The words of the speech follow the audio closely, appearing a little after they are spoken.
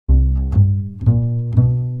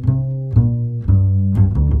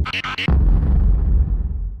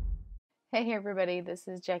Hey everybody, this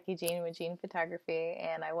is Jackie Jean with Jean Photography,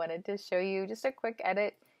 and I wanted to show you just a quick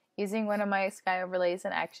edit using one of my sky overlays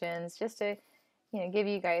and actions just to give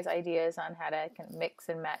you guys ideas on how to kind of mix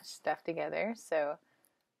and match stuff together. So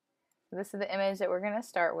this is the image that we're going to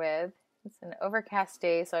start with. It's an overcast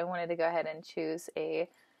day, so I wanted to go ahead and choose a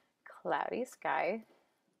cloudy sky.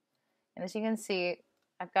 And as you can see,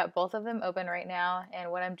 I've got both of them open right now, and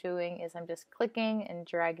what I'm doing is I'm just clicking and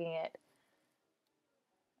dragging it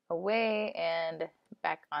away and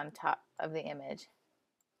back on top of the image.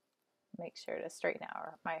 Make sure to straighten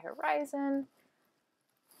out my horizon.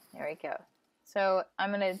 There we go. So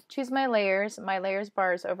I'm going to choose my layers. My layers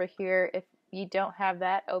bar is over here. If you don't have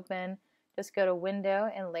that open, just go to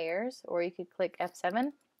Window and Layers, or you could click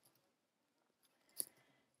F7.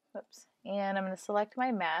 Oops. And I'm going to select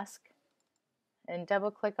my mask and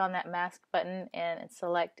double click on that mask button and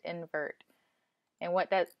select Invert. And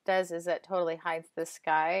what that does is that totally hides the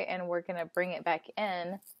sky, and we're going to bring it back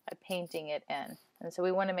in by painting it in. And so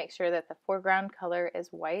we want to make sure that the foreground color is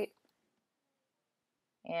white.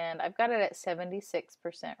 And I've got it at 76%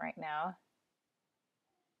 right now.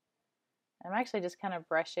 I'm actually just kind of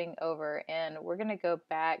brushing over, and we're going to go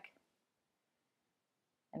back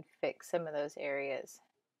and fix some of those areas.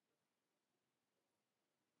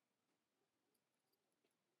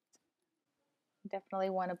 Definitely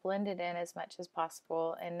want to blend it in as much as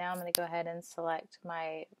possible. And now I'm going to go ahead and select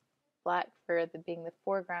my black for being the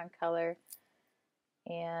foreground color,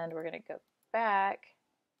 and we're going to go back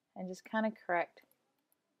and just kind of correct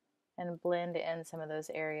and blend in some of those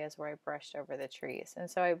areas where I brushed over the trees.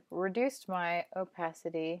 And so I reduced my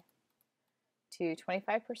opacity to 25%.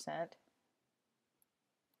 I'm going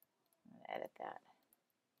to edit that.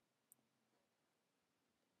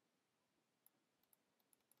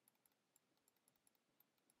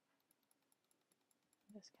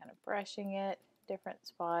 Just kind of brushing it, different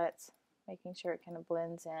spots, making sure it kind of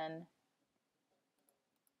blends in.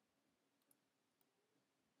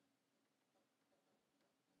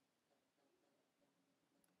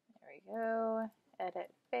 There we go.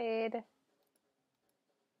 Edit, fade.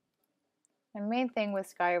 And the main thing with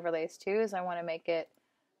sky overlays too is I want to make it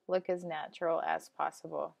look as natural as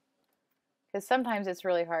possible. Because sometimes it's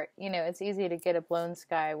really hard. It's easy to get a blown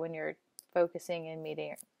sky when you're focusing and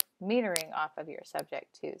metering off of your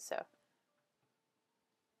subject too. So,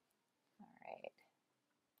 all right.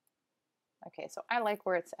 Okay, so I like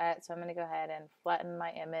where it's at, so I'm going to go ahead and flatten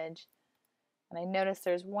my image. And I notice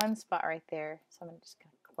there's one spot right there, so I'm just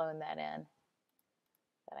going to clone that in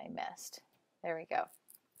that I missed. There we go.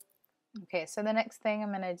 Okay, so the next thing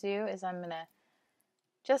I'm going to do is I'm going to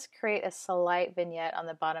just create a slight vignette on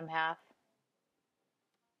the bottom half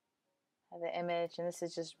of the image, and this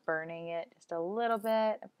is just burning it just a little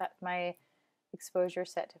bit. I've got my exposure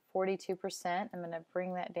set to 42%. I'm going to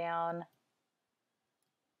bring that down,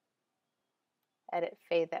 edit,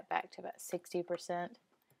 fade that back to about 60%. You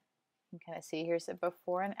can kind of see here's the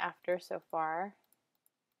before and after so far.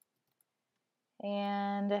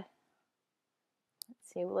 And let's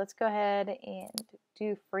see, let's go ahead and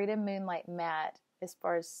do Freedom Moonlight Matte as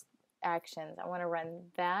far as actions. I want to run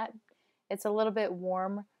that. It's a little bit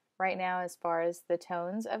warm right now as far as the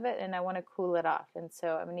tones of it, and I want to cool it off. And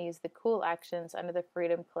so I'm going to use the cool actions under the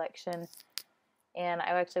Freedom collection, and I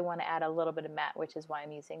actually want to add a little bit of matte, which is why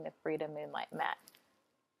I'm using the Freedom Moonlight Matte.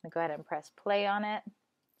 I'm going to go ahead and press play on it.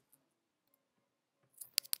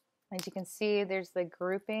 As you can see, there's the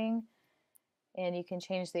grouping, and you can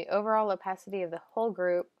change the overall opacity of the whole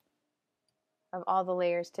group of all the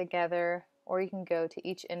layers together, or you can go to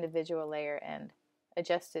each individual layer and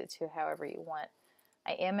adjust it to however you want.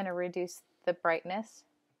 I am going to reduce the brightness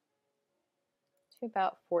to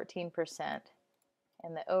about 14%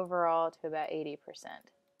 and the overall to about 80%.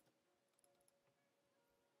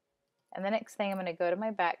 And the next thing, I'm going to go to my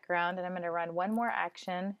background and I'm going to run one more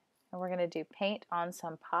action, and we're going to do paint on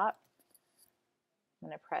some pop. I'm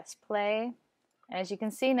going to press play, and as you can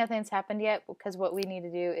see, nothing's happened yet because what we need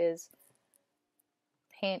to do is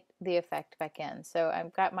paint the effect back in. So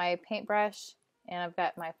I've got my paintbrush and I've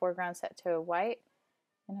got my foreground set to a white,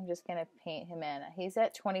 and I'm just going to paint him in. He's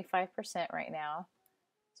at 25% right now,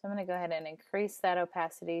 so I'm going to go ahead and increase that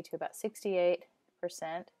opacity to about 68%.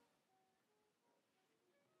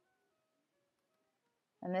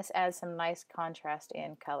 And this adds some nice contrast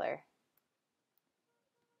and color.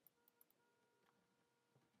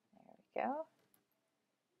 There we go.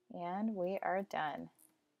 And we are done.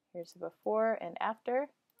 Here's the before and after.